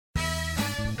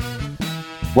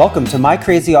Welcome to My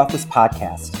Crazy Office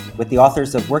podcast with the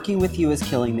authors of Working With You Is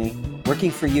Killing Me,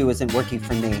 Working For You Isn't Working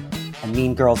For Me, and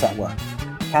Mean Girls at Work.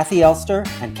 Kathy Elster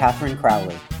and Katherine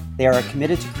Crowley. They are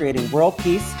committed to creating world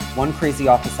peace, one crazy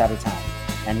office at a time.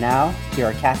 And now, here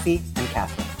are Kathy and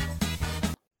Katherine.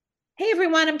 Hey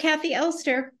everyone, I'm Kathy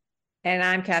Elster. And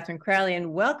I'm Katherine Crowley,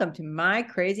 and welcome to My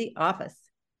Crazy Office.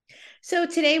 So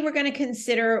today we're going to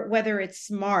consider whether it's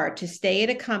smart to stay at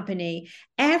a company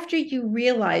after you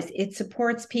realize it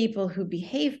supports people who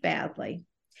behave badly.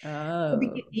 We'll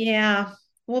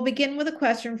begin with a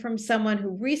question from someone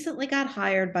who recently got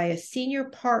hired by a senior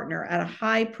partner at a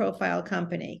high-profile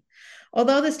company.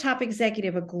 Although this top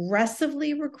executive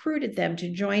aggressively recruited them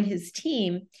to join his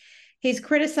team, he's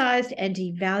criticized and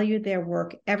devalued their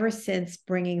work ever since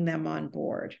bringing them on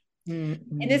board.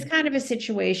 In this kind of a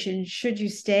situation, should you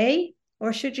stay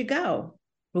or should you go?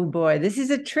 Oh boy, this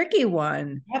is a tricky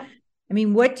one. Yep. I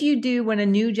mean, what do you do when a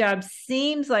new job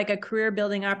seems like a career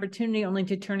building opportunity only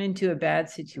to turn into a bad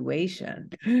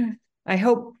situation? I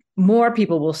hope more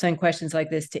people will send questions like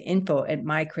this to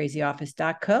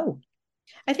info@mycrazyoffice.co.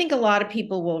 I think a lot of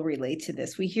people will relate to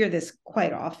this. We hear this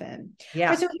quite often.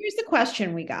 Yeah. So here's the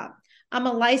question we got. I'm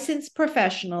a licensed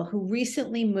professional who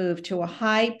recently moved to a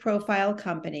high-profile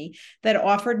company that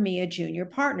offered me a junior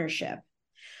partnership.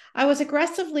 I was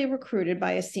aggressively recruited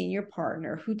by a senior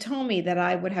partner who told me that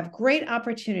I would have great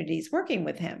opportunities working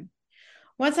with him.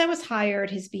 Once I was hired,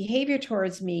 his behavior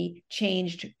towards me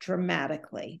changed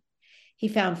dramatically. He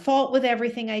found fault with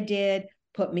everything I did,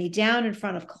 put me down in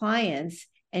front of clients,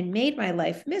 and made my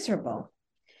life miserable.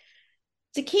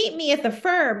 To keep me at the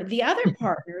firm, the other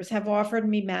partners have offered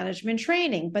me management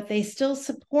training, but they still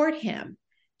support him.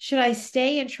 Should I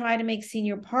stay and try to make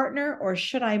senior partner, or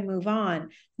should I move on,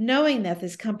 knowing that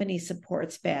this company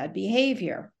supports bad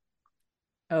behavior?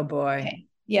 Oh boy. Okay.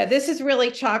 Yeah, this is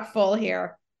really chock full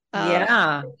here.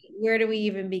 Yeah. Where do we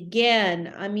even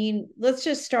begin? I mean, let's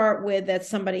just start with that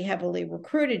somebody heavily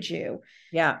recruited you.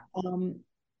 Yeah.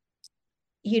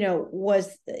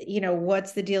 What's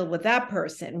the deal with that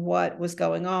person? What was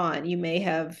going on? You may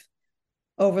have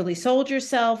overly sold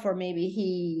yourself, or maybe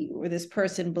he or this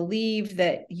person believed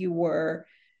that you were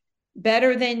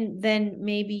better than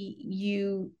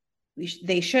maybe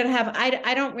they should have.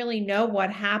 I don't really know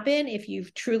what happened, if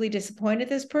you've truly disappointed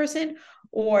this person,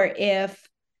 or if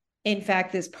in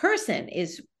fact this person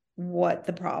is what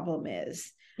the problem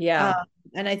is. Yeah.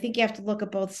 And I think you have to look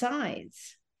at both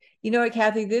sides. You know what,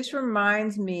 Kathy, this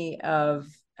reminds me of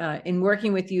in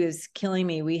Working With You Is Killing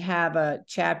Me, we have a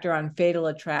chapter on fatal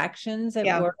attractions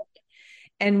at work.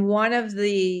 And one of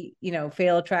the,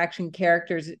 fatal attraction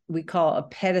characters we call a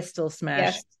pedestal smasher.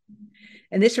 Yes.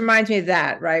 And this reminds me of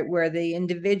that, right? Where the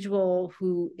individual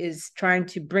who is trying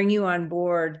to bring you on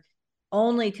board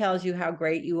only tells you how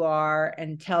great you are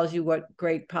and tells you what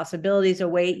great possibilities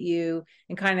await you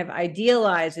and kind of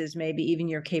idealizes maybe even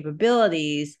your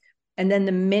capabilities. And then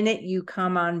the minute you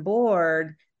come on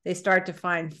board, they start to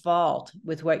find fault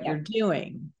with what you're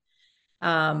doing.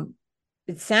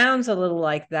 It sounds a little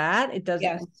like that. It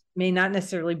doesn't, may not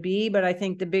necessarily be, but I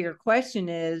think the bigger question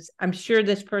is, I'm sure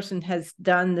this person has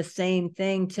done the same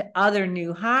thing to other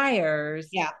new hires.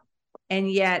 Yeah.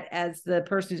 And yet, as the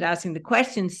person who's asking the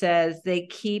question says,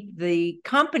 the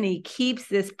company keeps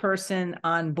this person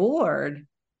on board,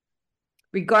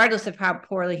 regardless of how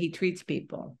poorly he treats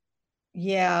people.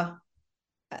 Yeah.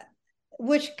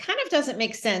 Which kind of doesn't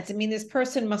make sense. I mean, this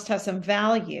person must have some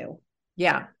value.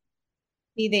 Yeah.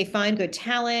 Maybe they find good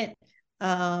talent.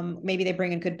 Maybe they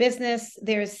bring in good business.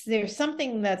 There's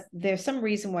some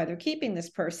reason why they're keeping this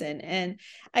person. And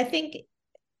I think,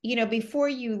 before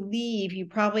you leave, you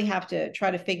probably have to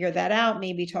try to figure that out.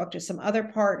 Maybe talk to some other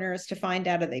partners to find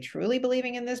out, are they truly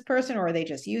believing in this person, or are they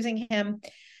just using him?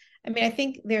 I mean, I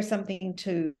think there's something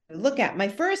to look at. My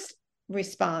first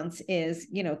response is,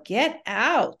 get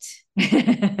out.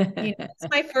 That's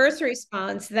my first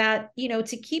response, that,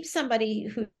 to keep somebody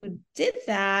who did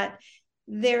that,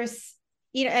 there's,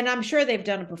 and I'm sure they've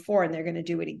done it before and they're going to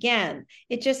do it again.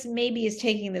 It just maybe is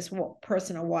taking this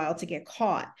person a while to get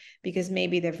caught, because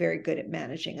maybe they're very good at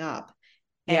managing up.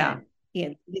 And,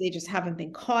 they just haven't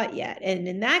been caught yet. And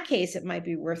in that case, it might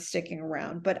be worth sticking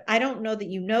around, but I don't know that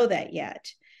you know that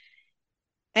yet.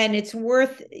 And it's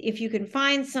worth, if you can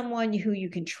find someone who you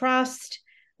can trust,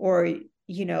 or,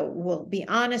 will be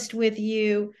honest with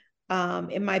you,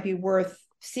 it might be worth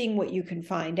seeing what you can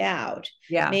find out.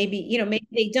 Yeah. Maybe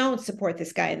they don't support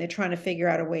this guy and they're trying to figure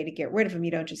out a way to get rid of him.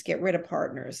 You don't just get rid of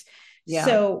partners. Yeah.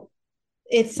 So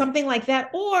it's something like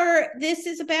that, or this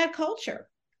is a bad culture.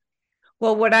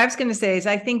 Well, what I was going to say is,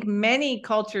 I think many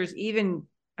cultures, even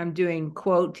I'm doing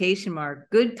quotation mark,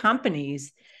 good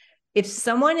companies, if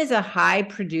someone is a high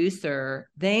producer,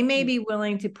 they may be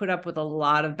willing to put up with a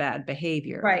lot of bad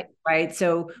behavior. Right. Right.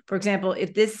 So, for example,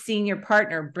 if this senior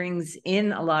partner brings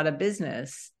in a lot of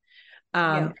business,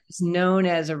 is known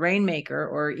as a rainmaker,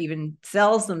 or even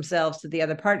sells themselves to the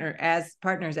other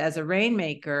partners as a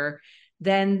rainmaker,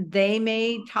 then they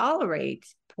may tolerate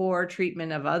poor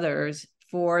treatment of others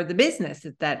for the business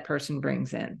that person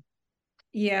brings in.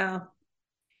 Yeah.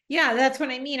 Yeah, that's what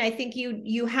I mean. I think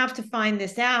you have to find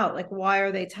this out. Like, why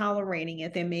are they tolerating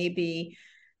it? They may be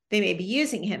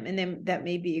using him, and then that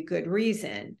may be a good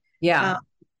reason. Yeah.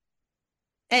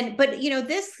 But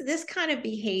this kind of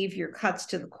behavior cuts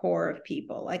to the core of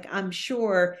people. Like, I'm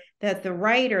sure that the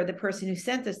writer, the person who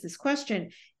sent us this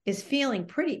question, is feeling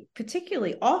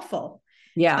particularly awful.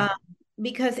 Yeah.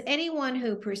 Because anyone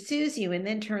who pursues you and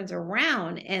then turns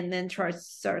around and then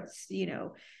starts,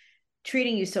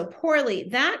 treating you so poorly,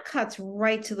 that cuts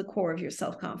right to the core of your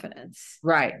self-confidence.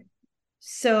 Right.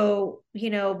 So,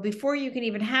 before you can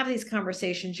even have these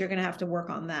conversations, you're going to have to work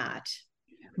on that.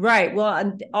 Right. Well,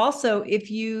 and also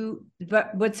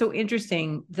but what's so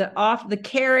interesting, the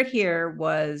carrot here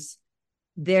was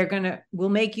we'll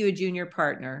make you a junior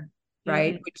partner,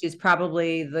 right? Mm-hmm. Which is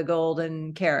probably the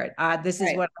golden carrot. This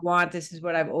is what I want. This is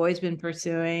what I've always been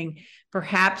pursuing.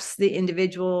 Perhaps the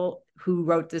individual who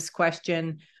wrote this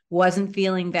question wasn't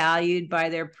feeling valued by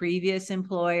their previous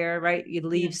employer, right? You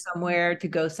leave somewhere to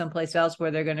go someplace else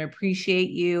where they're going to appreciate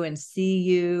you and see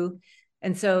you.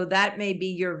 And so that may be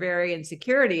your very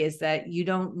insecurity, is that you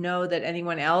don't know that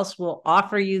anyone else will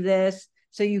offer you this.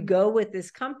 So you go with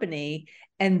this company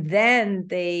and then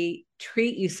they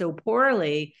treat you so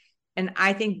poorly. And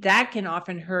I think that can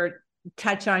often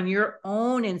touch on your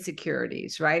own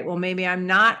insecurities, right? Well, maybe I'm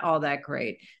not all that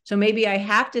great. So maybe I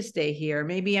have to stay here.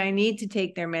 Maybe I need to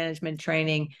take their management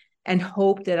training and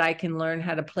hope that I can learn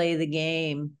how to play the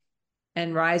game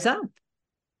and rise up.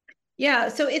 Yeah.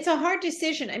 So it's a hard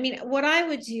decision. I mean, what I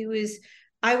would do is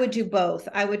I would do both.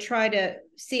 I would try to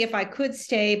see if I could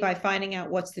stay by finding out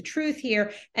what's the truth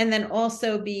here, and then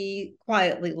also be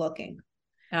quietly looking.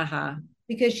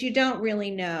 Because you don't really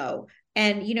know.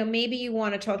 And, maybe you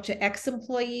want to talk to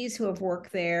ex-employees who have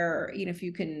worked there. If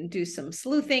you can do some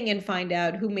sleuthing and find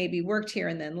out who maybe worked here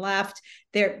and then left,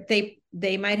 they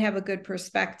might have a good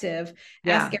perspective.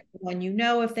 Yeah. Ask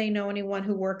everyone if they know anyone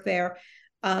who worked there.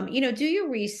 Do your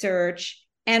research,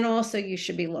 and also you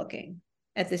should be looking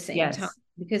at the same time,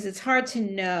 because it's hard to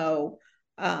know.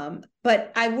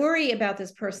 But I worry about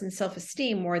this person's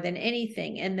self-esteem more than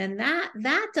anything. And then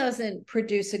that doesn't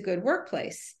produce a good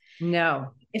workplace.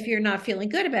 No. If you're not feeling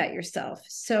good about yourself.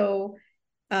 So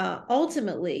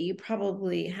ultimately, you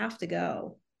probably have to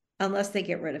go unless they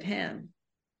get rid of him.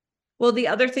 Well, the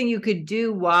other thing you could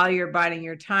do while you're biding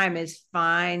your time is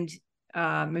find,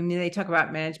 they talk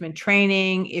about management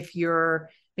training.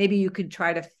 Maybe you could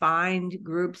try to find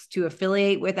groups to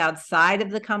affiliate with outside of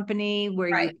the company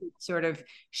where you could sort of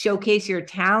showcase your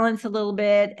talents a little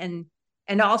bit and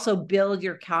also build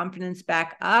your confidence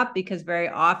back up, because very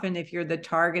often if you're the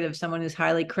target of someone who's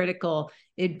highly critical,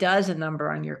 it does a number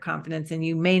on your confidence and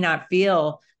you may not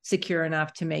feel secure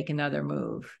enough to make another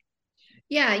move.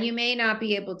 Yeah, you may not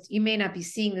be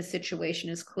seeing the situation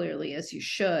as clearly as you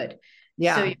should.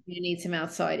 Yeah. So you need some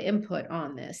outside input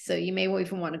on this. So you may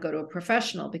even want to go to a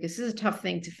professional, because this is a tough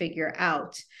thing to figure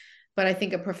out. But I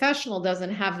think a professional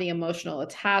doesn't have the emotional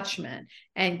attachment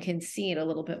and can see it a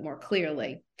little bit more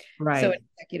clearly. Right. So an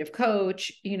executive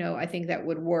coach, I think that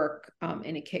would work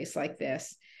in a case like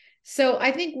this. So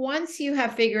I think once you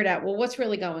have figured out, well, what's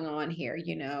really going on here?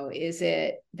 Is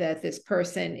it that this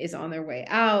person is on their way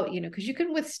out? Because you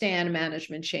can withstand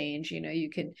management change. You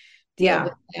can deal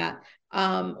with that.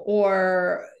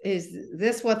 Or is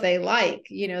this what they like?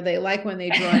 They like when they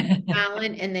draw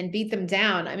talent and then beat them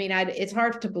down. I mean, it's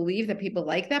hard to believe that people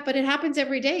like that, but it happens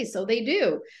every day. So they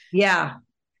do. Yeah.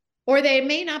 Or they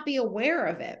may not be aware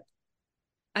of it.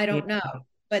 I don't know.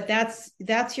 But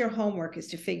that's your homework, is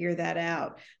to figure that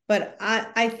out. But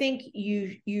I think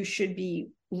you should be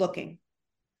looking.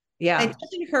 Yeah. It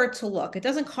doesn't hurt to look. It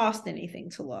doesn't cost anything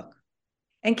to look.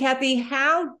 And Kathy,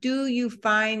 how do you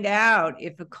find out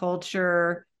if a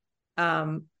culture,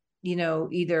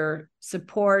 either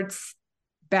supports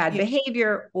bad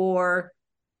behavior or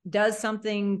does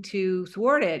something to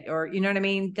thwart it, or,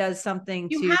 does something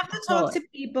you have to talk to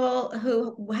people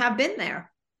who have been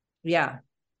there. Yeah.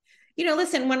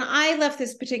 Listen, when I left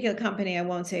this particular company, I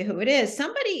won't say who it is,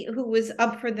 somebody who was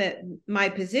up for my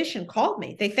position called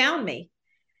me. They found me.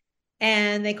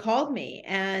 And they called me,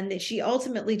 and she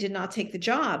ultimately did not take the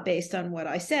job based on what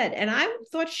I said. And I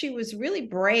thought she was really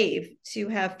brave to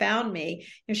have found me.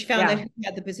 She found out who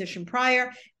had the position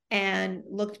prior. and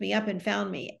looked me up and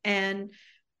found me. And,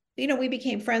 we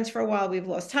became friends for a while. We've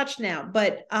lost touch now,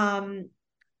 but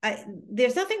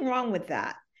there's nothing wrong with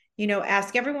that.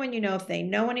 Ask everyone if they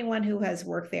know anyone who has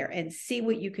worked there and see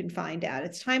what you can find out.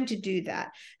 It's time to do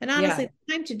that. And honestly,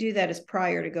 the time to do that is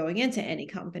prior to going into any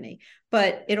company.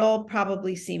 But it all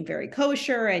probably seemed very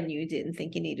kosher and you didn't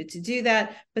think you needed to do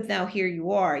that. But now here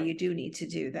you are. You do need to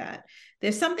do that.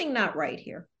 There's something not right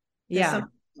here. There's something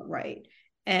not right.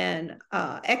 And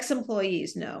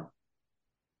ex-employees know.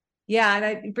 Yeah.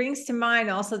 And it brings to mind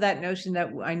also that notion that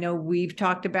I know we've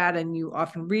talked about and you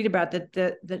often read about, that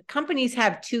the companies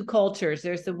have two cultures.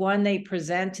 There's the one they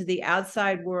present to the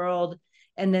outside world,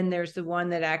 and then there's the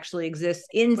one that actually exists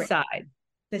inside.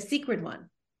 The secret one.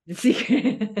 The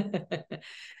secret.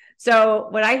 So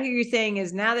what I hear you saying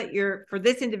is, now that for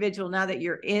this individual, now that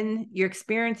you're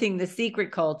experiencing the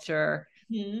secret culture,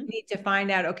 you need to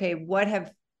find out, okay,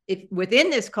 if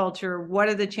within this culture, what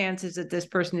are the chances that this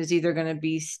person is either going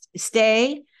to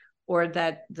stay, or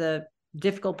that the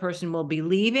difficult person will be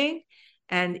leaving?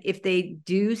 And if they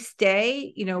do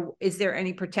stay, is there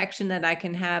any protection that I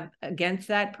can have against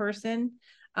that person?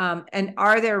 And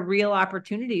are there real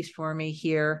opportunities for me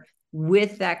here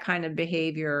with that kind of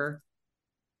behavior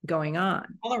going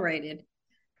on? Tolerated.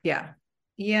 Yeah.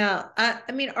 Yeah. I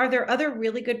mean, are there other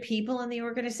really good people in the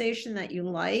organization that you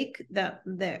like that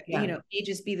may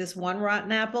just be this one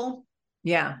rotten apple?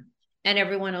 Yeah. And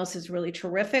everyone else is really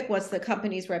terrific. What's the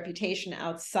company's reputation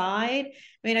outside? I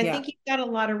mean, I think you've got a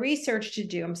lot of research to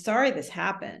do. I'm sorry this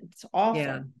happened. It's awful.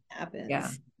 It happens. Yeah.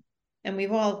 And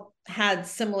we've all had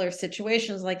similar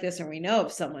situations like this, and we know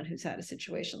of someone who's had a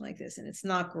situation like this, and it's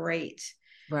not great.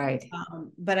 Right.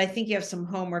 But I think you have some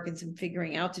homework and some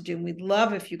figuring out to do. And we'd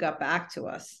love if you got back to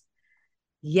us.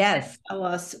 Yes. Tell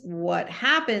us what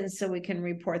happens so we can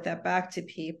report that back to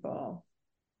people.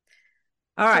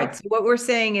 All right. So what we're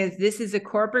saying is, this is a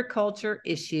corporate culture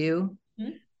issue.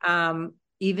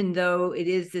 Even though it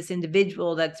is this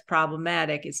individual that's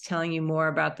problematic, it's telling you more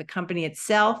about the company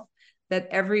itself, that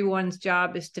everyone's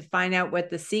job is to find out what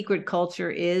the secret culture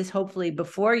is, hopefully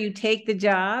before you take the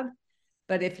job.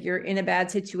 But if you're in a bad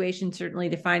situation, certainly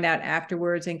to find out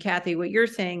afterwards. And Kathy, what you're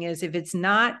saying is, if it's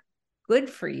not good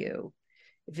for you,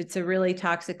 if it's a really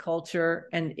toxic culture,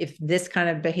 and if this kind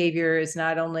of behavior is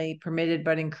not only permitted,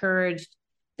 but encouraged,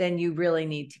 then you really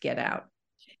need to get out.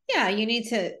 Yeah, you need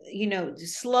to,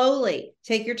 slowly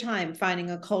take your time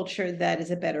finding a culture that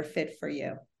is a better fit for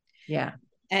you. Yeah.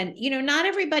 And, not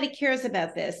everybody cares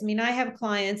about this. I mean, I have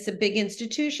clients at big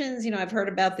institutions, I've heard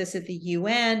about this at the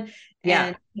UN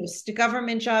and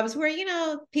government jobs where,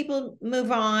 people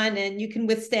move on and you can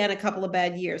withstand a couple of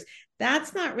bad years.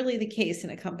 That's not really the case in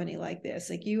a company like this.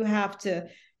 Like, you've got to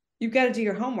do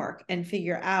your homework and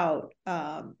figure out,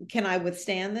 can I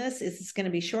withstand this? Is this going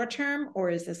to be short-term, or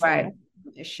is this a long-term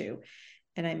issue?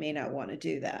 And I may not want to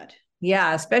do that.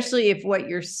 Yeah, especially if what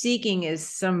you're seeking is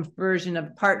some version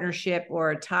of partnership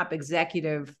or a top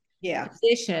executive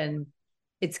position.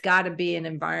 It's got to be an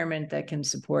environment that can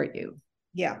support you.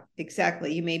 Yeah,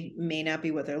 exactly. You may not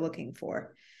be what they're looking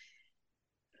for.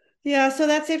 Yeah, so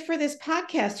that's it for this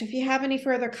podcast. If you have any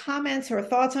further comments or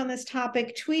thoughts on this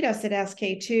topic, tweet us at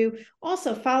SK2.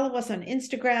 Also, follow us on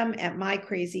Instagram at My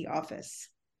Crazy Office.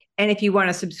 And if you want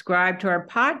to subscribe to our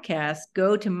podcast,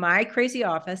 go to My Crazy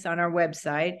Office on our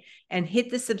website and hit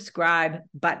the subscribe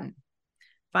button.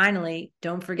 Finally,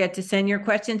 don't forget to send your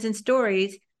questions and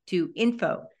stories to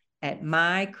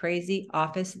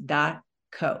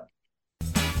info@mycrazyoffice.co.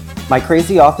 My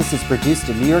Crazy Office is produced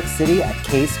in New York City at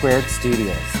K Squared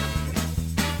Studios.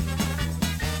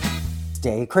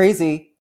 Stay crazy.